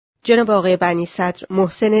جناب آقای بنیصدر،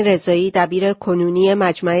 محسن رضایی دبیر کنونی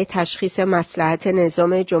مجمع تشخیص مصلحت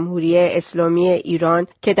نظام جمهوری اسلامی ایران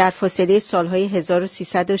که در فاصله سالهای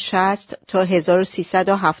 1360 تا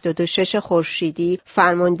 1376 خورشیدی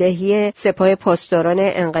فرماندهی سپاه پاسداران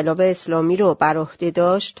انقلاب اسلامی رو بر عهده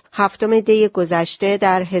داشت، 7 دی گذشته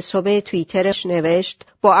در حساب توییترش نوشت: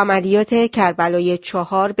 با عملیات کربلای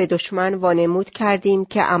 4 به دشمن وانمود کردیم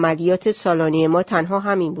که عملیات سالانه ما تنها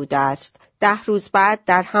همین بوده است. 10 روز بعد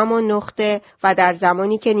در همان نقطه و در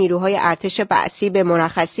زمانی که نیروهای ارتش بعثی به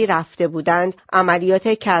مرخصی رفته بودند، عملیات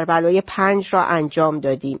کربلای 5 را انجام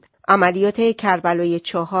دادیم. عملیات کربلای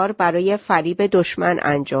 4 برای فریب دشمن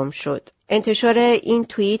انجام شد. انتشار این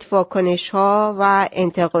توییت واکنش‌ها و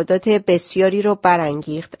انتقادات بسیاری را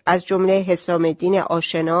برانگیخت، از جمله حسام الدین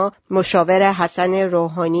آشنا، مشاور حسن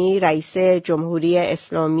روحانی رئیس جمهوری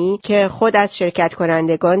اسلامی که خود از شرکت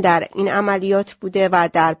کنندگان در این عملیات بوده و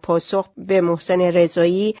در پاسخ به محسن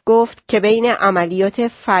رضایی گفت که بین عملیات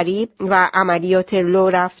فریب و عملیات لو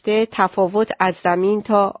رفته تفاوت از زمین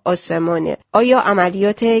تا آسمانه. آیا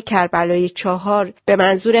عملیات کربلای 4 به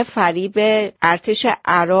منظور فریب ارتش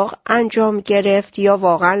عراق انجام گرفت یا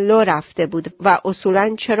واقعا لو رفته بود و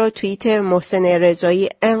اصولا چرا توییت محسن رضایی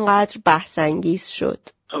انقدر بحث انگیز شد؟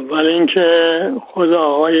 اول اینکه خود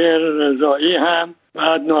آقای رضایی هم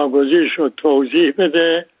بعد ناگزیر شد توضیح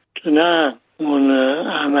بده که نه، اون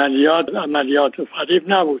عملیات فریب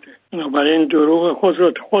نبوده، بنابراین دروغ خود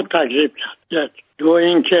رو خود تکذیب کرد. دو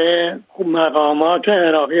اینکه مقامات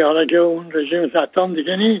عراقی، حالا که اون رژیم صدام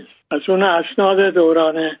دیگه نیست، از اون اسناد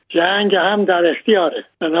دوران جنگ هم در اختیاره،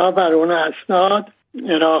 بنابر اون اسناد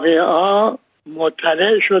عراقی ها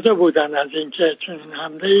مطلع شده بودن از اینکه چنین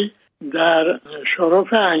حمله‌ای در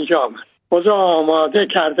شرف انجام است، خود آماده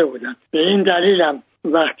کرده بودن. به این دلیل هم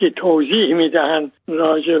وقتی توضیح میدهند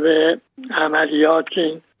راجع به عملیات که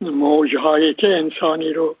این موجهایی که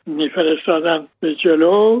انسانی رو میفرستادن به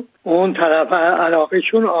جلو، اون طرف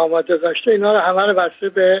عراقیشون آماده داشته اینا رو همه رو بسته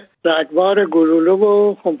به رگبار گلوله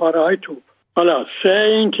و خمپاره های توپ. حالا 3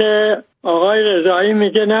 این که آقای رضایی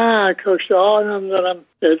میگه نه، کشته ها نمیدارم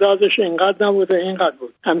تعدادش اینقدر نبوده اینقدر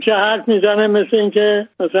بود، همچه حرف میزنه مثل این که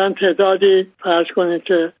مثلا تعدادی فرض کنید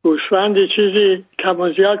که گوسفندی چیزی کم و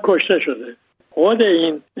زیاد کشته شده. خود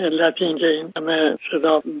این علت این که این همه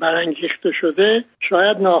صدا برانگیخته شده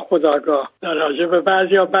شاید ناخودآگاه در راجع به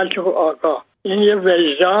بعضیا، بلکه آگاه، این یه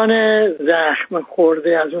وجدان زخم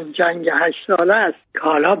خورده از اون جنگ 8 ساله است که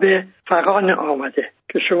حالا به فغان آمده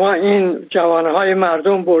که شما این جوانهای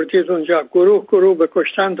مردم بردید اونجا، گروه به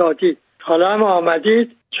کشتن دادید، حالا هم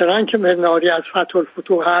آمدید چنان که مناری از فتح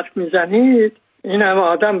الفتوح حرف میزنید، این همه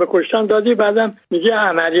آدم به کشتن دادی، بعدم میگه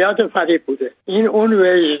عملیات فریب بوده. این اون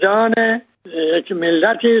وجدان یک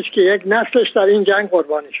ملتی است که یک نسلش در این جنگ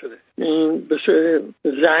قربانی شده. این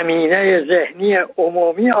زمینه ذهنی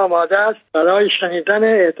عمومی آماده است برای شنیدن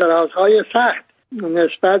اعتراضهای سخت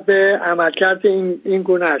نسبت به عملکرد این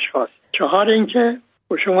گونه اشخاص. 4 اینکه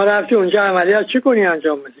شما رفتی اونجا عملیات چی کنی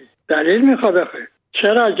انجام بدی؟ دلیل میخواد آخه.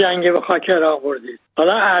 چرا جنگ به خاک عراق بردید؟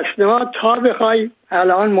 حالا اسناد تا بخوای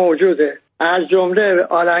الان موجوده، از جمله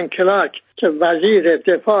آلن کلاک که وزیر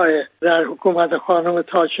دفاع در حکومت خانم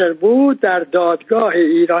تاچر بود در دادگاه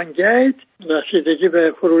ایران گیت رسیدگی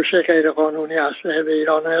به فروش غیرقانونی اسلحه به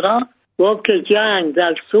ایران و عراق گفت که جنگ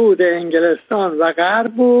در سود انگلستان و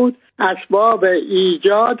غرب بود، اسباب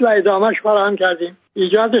ایجاد و ادامهش فراهم کردیم.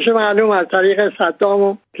 ایجادش معلوم از طریق صدام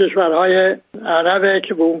و کشورهای عربه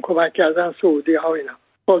که به اون کمک کردن، سعودی ها و اینا.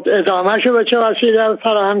 خب ادامهش به چه وسیله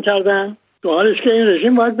فراهم کردن؟ سوالش که این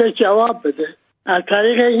رژیم باید به جواب بده. از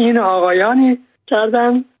طریق این آقایانی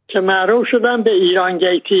کردن که معروف شدن به ایران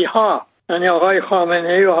گیتی ها، یعنی آقای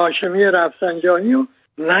خامنه‌ای و هاشمی رفسنجانی و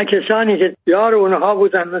نه کسانی که یار اونها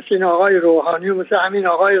بودن، مثل این آقای روحانی و مثل همین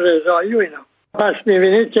آقای رضایی و اینا. پس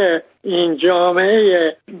میبینید که این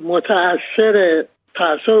جامعه متأثر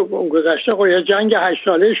تأثیر گذشته خود جنگ 8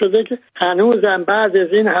 ساله شده که هنوزم بعد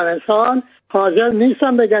از این همه سال حاضر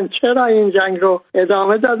نیستن بگن چرا این جنگ رو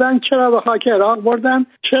ادامه دادن، چرا به خاک عراق بردن،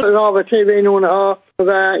 چرا رابطه بین اونها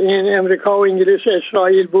و این امریکا و انگلیس و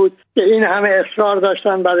اسرائیل بود که این همه اصرار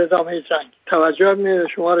داشتن بر ادامه جنگ. توجه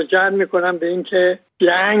شما رو جلب میکنم به این که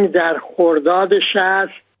جنگ در خرداد 60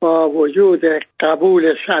 با وجود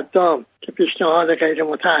قبول صدام که پیشنهاد غیر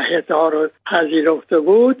متعهدها رو پذیرفته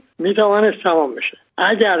بود میتوانست تمام بشه.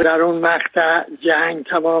 اگر در اون مقطع جنگ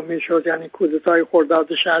تمام میشد، یعنی کودتای خرداد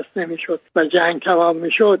 60 نمیشد و جنگ تمام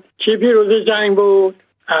میشد، کی پیروز جنگ بود؟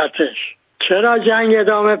 ارتش. چرا جنگ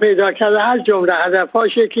ادامه پیدا کرد؟ هر جمله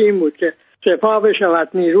هدفش یکی این بود که سپاه بشود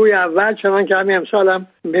نیروی اول، چنان که همین امسال هم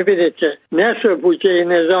میبینید که نصف بودجه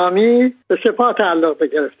نظامی به سپاه تعلق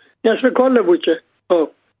گرفته، نصف کل بودجه. خب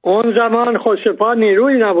اون زمان خودسپاه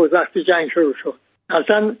نیروی نبود. وقتی جنگ شروع شد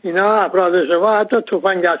اصلا اینا افراد سپاه حتی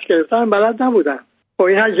تفنگ دست گرفتن بلد نبودن. خب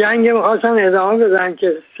اینا جنگ می‌خواستن ادامه بدن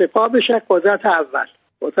که سپاه بشه قدرت اول،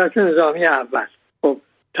 قدرت نظامی اول. خب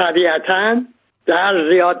طبیعتاً در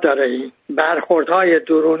زیاد داره. این برخوردهای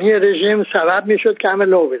درونی رژیم سبب میشد که همه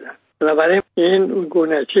لو بدن. بنابراین این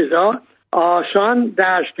گونه چیزا آسان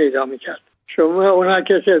درس پیدا میکرد. شما اونا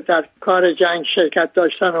که در کار جنگ شرکت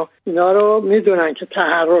داشتن و اینا رو میدونن که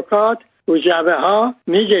تحرکات و جبهه ها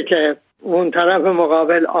میگه که اون طرف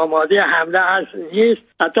مقابل آماده حمله هست نیست.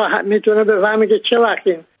 حتی میتونه بفهمه که چه وقت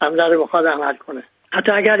این حمله رو میخواد عمل کنه،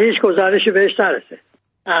 حتی اگر هیچ گزارشی بهش نرسه.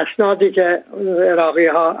 اسنادی که عراقی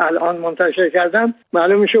ها الان منتشر کردن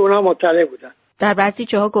معلوم میشه اونا مطلع بودن. در بعضی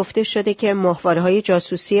جاها گفته شده که ماهواره‌های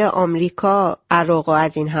جاسوسی آمریکا عراق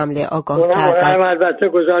از این حمله آگاه کردن. اونا البته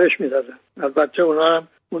گزارش میدادن. البته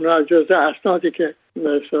اونا جزء اسنادی که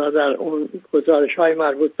مثلا در اون گزارش‌های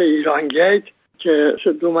مربوط به ایران گیت که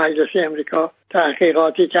دو مجلس امریکا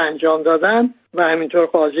تحقیقاتی که انجام دادن و همینطور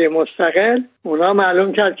قاضی مستقل، اونا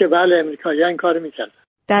معلوم کرد که بله امریکایی‌ها این کارو میکردن.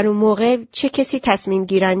 در اون موقع چه کسی تصمیم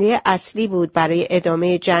گیرنده اصلی بود برای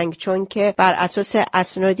ادامه جنگ؟ چون که بر اساس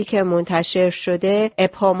اسنادی که منتشر شده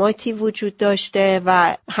ابهاماتی وجود داشته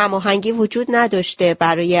و هماهنگی وجود نداشته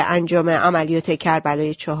برای انجام عملیات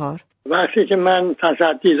کربلای 4. وقتی که من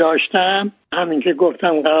تصدی داشتم، همین که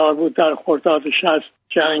گفتم قرار بود در خرداد 60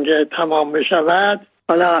 جنگ تمام بشود.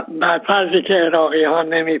 حالا بعد فرضی که عراقی ها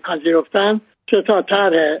نمیپذیرفتن، 3 تا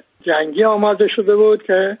طرح جنگی آماده شده بود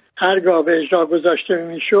که هرگاه به اجرا گذاشته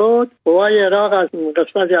میشد قوای عراق از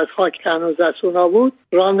قسمتی از خاک که هنوز دست اونا بود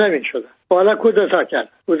رانده میشدن. حالا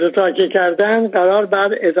کودتا که کردن قرار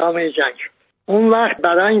بعد ادامه جنگ شد. اون وقت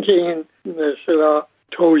برای اینکه این مثلا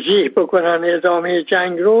توجیه بکنن ادامه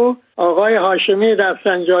جنگ رو، آقای هاشمی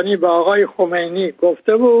رفسنجانی به آقای خمینی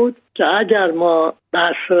گفته بود که اگر ما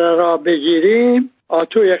بصره را بگیریم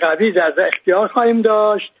آتوی قوی در اختیار خواهیم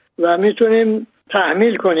داشت و میتونیم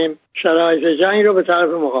تحمیل کنیم شرایط جنگ رو به طرف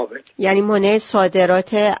مقابل. یعنی مانع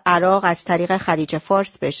صادرات عراق از طریق خلیج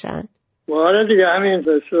فارس بشن. ماره دیگه همین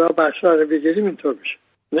بصره رو بگیریم اینطور بشه.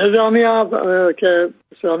 نظامی ها که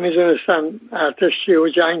میدونستن ارتش چی و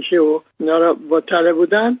جنگ چی و اینا رو مطلع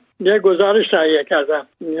بودن، یه گزارش تهیه کردن.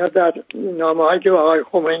 اینا در نامه هایی که آقای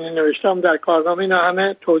خمینی نوشتم در کارنامه اینا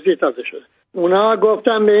همه توضیح داده شده. اونا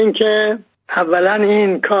گفتن به این که اولا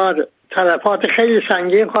این کار تلفات خیلی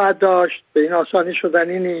سنگین خواهد داشت، به این آسانی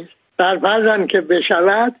شدنی نیست. در فرضم که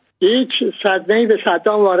بشود هیچ صدمه‌ای به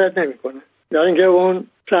صدام وارد نمی‌کنه. در اینکه اون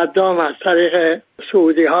صدام از طریق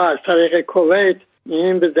سعودی ها، از طریق کویت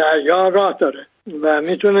این به دریا راه داره و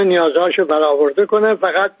میتونه نیازهاشو برآورده کنه.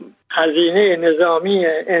 فقط هزینه نظامی،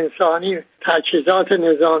 انسانی، تجهیزات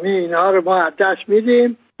نظامی اینها رو ما از دست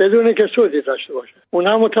میدیم بدون که سودی داشته باشه.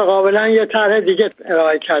 اونا متقابلا یه طرح دیگه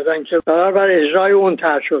ارائه کردن که بر اجرای اون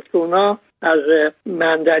طرح شد که اونا از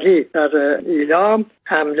مندلی در ایلام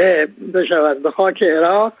حمله بشود به خاک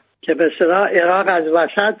عراق که به اصطلاح عراق از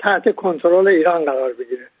وسط تحت کنترل ایران قرار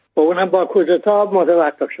بگیره و اونم با کودتا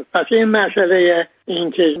متوقف شد. پس این مسئله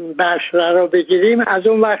این که بصره رو بگیریم از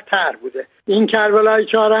اون وقت تر بوده. این کربلای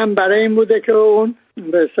 4 هم برای این بوده که اون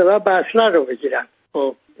به اصطلاح بصره رو بگیرن.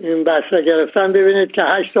 خب این بصره گرفتن ببینید که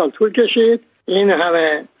 8 سال طول کشید. این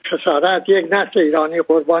همه خسارت، یک نسل ایرانی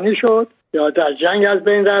قربانی شد یا در جنگ از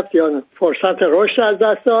بین رفت یا فرصت رشد از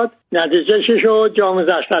دست داد. نتیجه چی شد؟ جام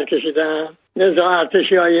زخم کشیدن. نظام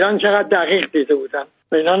ارتشی های ایران چقدر دقیق دیده بودن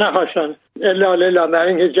و اینا نخواستن الا برای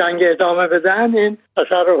اینکه جنگ ادامه بدن. این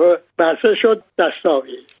تصرف بسته شد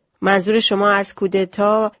دستاوی. منظور شما از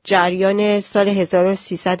کودتا جریان سال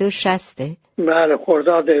 1360؟ بله،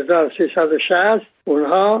 خرداد 1360.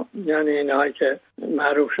 اونها یعنی اینهایی که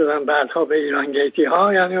معروف شدن بعدها به ایران گیتی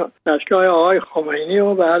ها، یعنی دستگاه آقای خمینی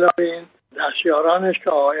و به علاوه این دستیارانش که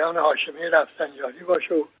آقایان هاشمی رفسنجانی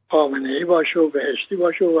باشه و خامنه‌ای باشه و بهشتی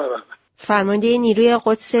باشه و فرمانده نیروی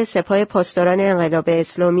قدس سپاه پاسداران انقلاب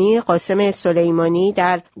اسلامی قاسم سلیمانی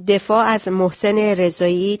در دفاع از محسن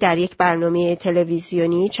رضایی در یک برنامه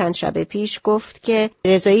تلویزیونی چند شب پیش گفت که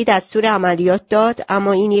رضایی دستور عملیات داد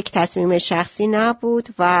اما این یک تصمیم شخصی نبود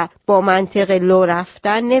و با منطق لو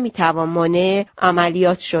رفتن نمیتوان مانع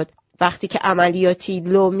عملیات شد. وقتی که عملیاتی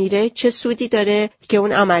لو میره چه سودی داره که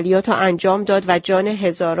اون عملیات رو انجام داد و جان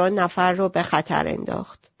هزاران نفر رو به خطر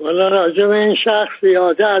انداخت؟ والا راجع به این شخص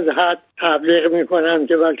زیاده از حد تبلیغ میکنن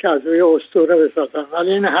که بلکه از روی اسطوره بسازن،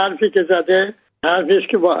 ولی این حرفی که زده حرفیست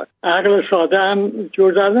که با عقل ساده هم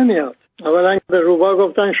جور در نمیاد. اولا به روبا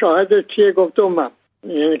گفتن شاهد کیه؟ گفتم من.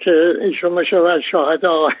 یعنی که ایشون مشابه شاهد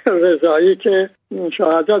آقای رضایی که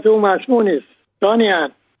شهادت اون مسموع نیست. ثانیاً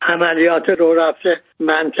عملیات رو رفته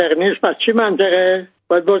منطق نیست. پس چی منطقه؟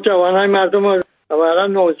 باید با جوانای مردم رو اولا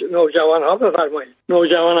نوجوان‌ها بفرمایید.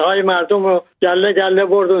 نوجوان‌های مردم رو گله گله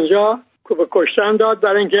برد اونجا که به کشتن داد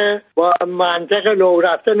برای اینکه با منطق لو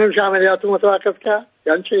رفته نمیشه عملیات متوقف کرد.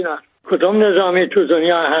 یعنی چی اینا؟ کدوم نظامی تو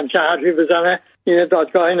دنیا همچه حرفی بزنه این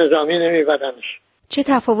دادگاه نظامی نمیبرنش؟ چه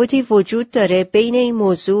تفاوتی وجود داره بین این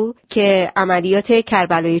موضوع که عملیات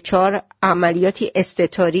کربلای 4 عملیاتی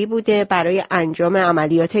استتاری بوده برای انجام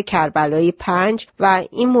عملیات کربلای 5 و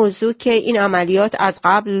این موضوع که این عملیات از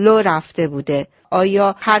قبل لو رفته بوده؟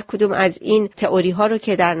 آیا هر کدوم از این تئوری ها رو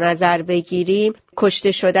که در نظر بگیریم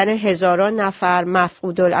کشته شدن هزاران نفر،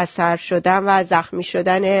 مفقود الاثر شدن و زخمی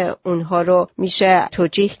شدن اونها رو میشه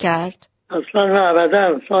توجیه کرد؟ اصلا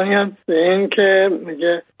ابدا. ثانیاً به این که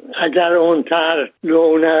میگه اگر اون طرح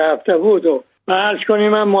لو نرفته بود و فرض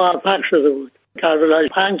کنیم من موفق شده بود، کربلای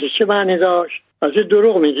 5 چه معنی داشت؟ واسه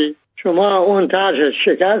دروغ میگی. شما اون طرح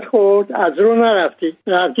شکست خورد، از رو نرفتی،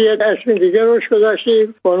 رفتی یه اسم دیگه روش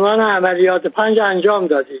گذاشتی، به عنوان عملیات 5 انجام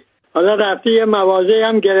دادی. حالا رفتی یه مواضعی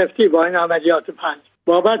هم گرفتی با این عملیات 5.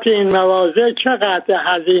 بابت این مواضع چقدر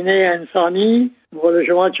هزینه انسانی، بقول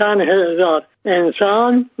شما چند هزار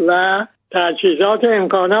انسان و تجهیزات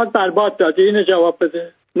امکانات برباد دادی؟ اینو جواب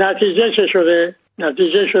بده. نتیجه چه شده؟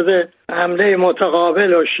 نتیجه شده حمله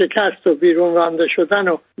متقابل و شکست و بیرون رانده شدن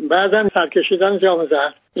و بعدم سرکشیدن جام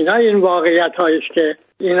زهر. این واقعیت هاییست که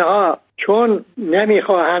اینها چون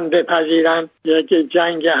نمیخواهند بپذیرن یک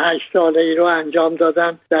جنگ 8 ساله‌ای رو انجام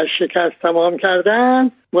دادن، در شکست تمام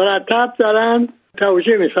کردن، مرتب دارن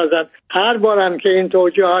توجیه میسازن. هر بارم که این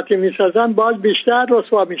توجیهاتی میسازن باز بیشتر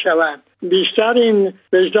رسوا میشوند، بیشتر این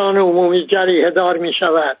وجدان عمومی جریحه دار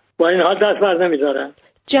میشود. با این حال دست بر نمیدارن.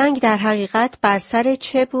 جنگ در حقیقت بر سر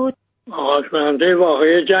چه بود؟ آغاز کننده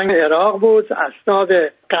واقعی جنگ عراق بود. اسناد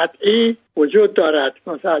قطعی وجود دارد،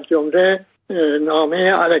 مثلا جمله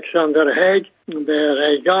نامه الکساندر هگ به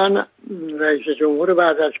ریگان رئیس جمهور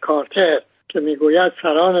بعد از کارتر که میگوید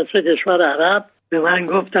سران 3 کشور عرب به من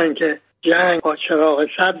گفتن که جنگ با چراغ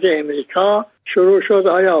سبز امریکا شروع شد.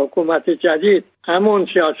 آیا حکومت جدید همون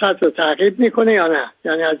سیاست رو تعقیب میکنه یا نه؟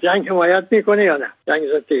 یعنی از جنگ حمایت میکنه یا نه؟ جنگ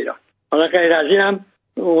ضد ایران. حالا غیر از این هم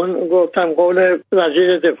اون گفتم قول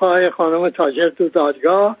وزیر دفاع خانم تاجر تو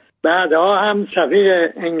دادگاه، بعدها هم سفیر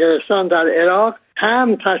انگلستان در عراق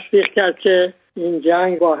هم تصدیق کرد که این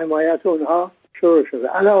جنگ با حمایت اونها شروع شده.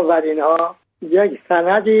 علاوه بر اینها یک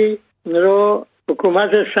سندی رو حکومت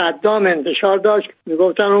صدام انتشار داشت،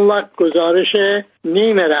 میگفتن اون وقت گزارش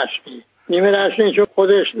نیمه رسمی چون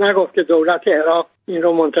خودش نگفت که دولت عراق این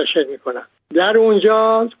رو منتشر میکنه. در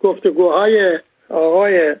اونجا گفتگوهای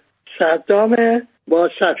آقای صدام با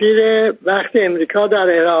سفیر وقت امریکا در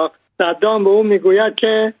عراق، صدام به اون میگوید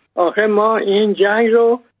که آخه ما این جنگ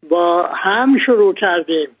رو با هم شروع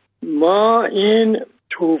کردیم، ما این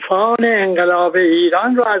طوفان انقلاب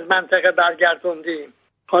ایران رو از منطقه برگردوندیم،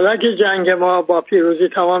 حالا که جنگ ما با پیروزی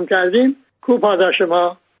تمام کردیم کو پاداش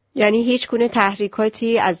ما؟ یعنی هیچ گونه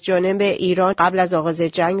تحریکاتی از جانب ایران قبل از آغاز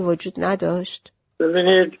جنگ وجود نداشت؟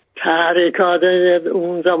 ببینید تحریکات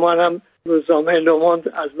اون زمانم روزنامه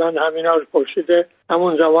لوموند از من همینا رو پرسیده،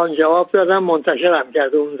 همون زمان جواب دادم، منتشرم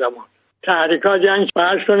کرده. اون زمان تحریکات جنگ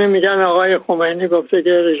فرض کنیم میگن آقای خمینی گفته که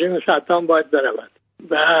رژیم صدام باید برود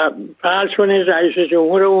و فرض کنید رئیس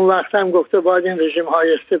جمهور اون وقت هم گفته باید این رژیم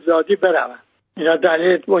های استبدادی برود. اینا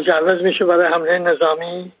دلیل مجوز میشه برای حمله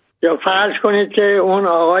نظامی؟ یا فرض کنید که اون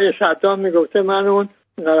آقای صدام میگفته من اون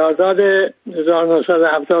قرارداد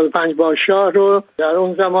 1975 با شاه رو در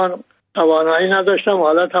اون زمان توانایی نداشتم،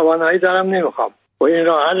 حالا توانایی دارم نمیخوام. و این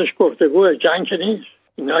راه حلش گفتگو جنگ که نیست.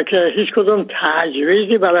 اینا که هیچ کدوم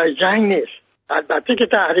تجویزی برای جنگ نیست. البته که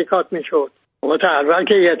تحریکات میشد، اول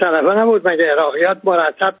که یه طرفه نبود. مگه عراقیات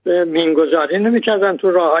مرتب مینگذاری نمیکردن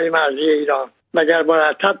تو راههای مرزی ایران؟ مگر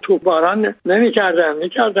مرتب توپباران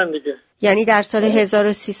میکردن دیگه. یعنی در سال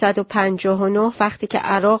 1359 وقتی که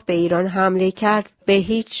عراق به ایران حمله کرد به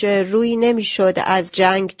هیچ روی نمیشد از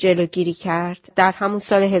جنگ جلوگیری کرد در همون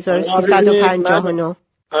سال 1359.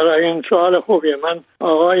 آره این سوال خوبیه. من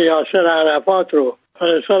آقای یاسر عرفات رو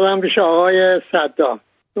فرستادم پیش آقای صدام،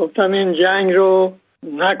 گفتم این جنگ رو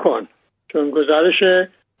نکن، چون گزارش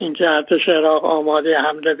اینکه ارتش عراق آماده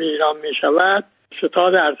حمله به ایران می شود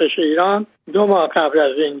ستاد ارتش ایران 2 ماه قبل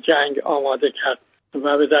از این جنگ آماده کرد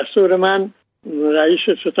و به دستور من رئیس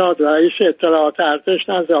ستاد و رئیس اطلاعات ارتش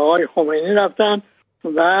نزد آقای خمینی رفتن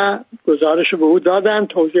و گزارش به او دادن،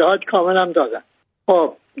 توضیحات کاملم دادن.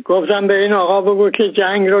 خب گفتم به این آقا بگو که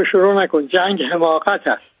جنگ رو شروع نکن، جنگ حماقت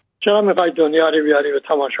است، چرا میخوای دنیا رو بیاری به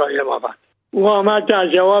تماشای حماقت؟ او آمد در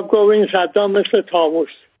جواب گفت این صدام مثل طاووس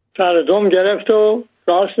سر دم گرفت و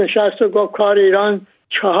راست نشست و گفت کار ایران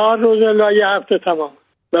 4 روز الا یه هفته تمام.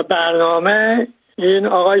 و برنامه این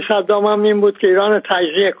آقای صدام هم این بود که ایران رو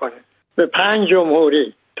تجزیه کنه. به 5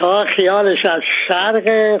 جمهوری تا خیالش از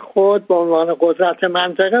شرق خود به عنوان قدرت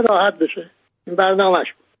منطقه راحت بشه. این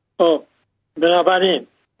برنامه‌اش بود. خب بنابراین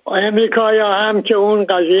امریکایی‌ها هم که اون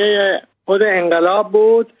قضیه خود انقلاب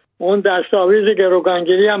بود، اون دستاویز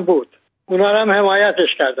گروگانگیری هم بود، اونا رو هم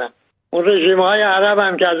حمایتش کردن. اون رژیم‌های عرب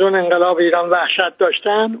هم که از اون انقلاب ایران وحشت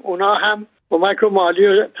داشتن، اونا هم کمک مالی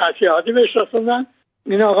و تسلیحاتی بهش رسوندن.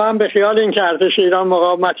 این آقا هم به خیال این که ارتش ایران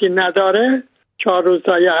مقاومتی نداره، 4 روز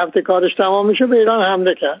تا یه هفته کارش تمام میشه به ایران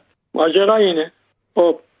حمله کرد. ماجرا اینه.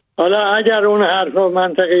 خب حالا اگر اون حرف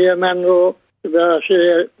منطقی من رو به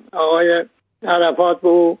آقای عرفات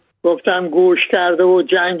به گفتم گوش کرده و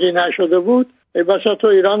جنگی نشده بود، ای بسا تو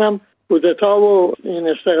ایران هم کودتا و این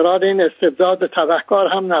استقرار این استبداد تبهکار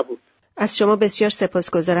هم نبود. از شما بسیار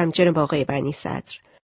سپاسگزارم جناب آقای بنیصدر.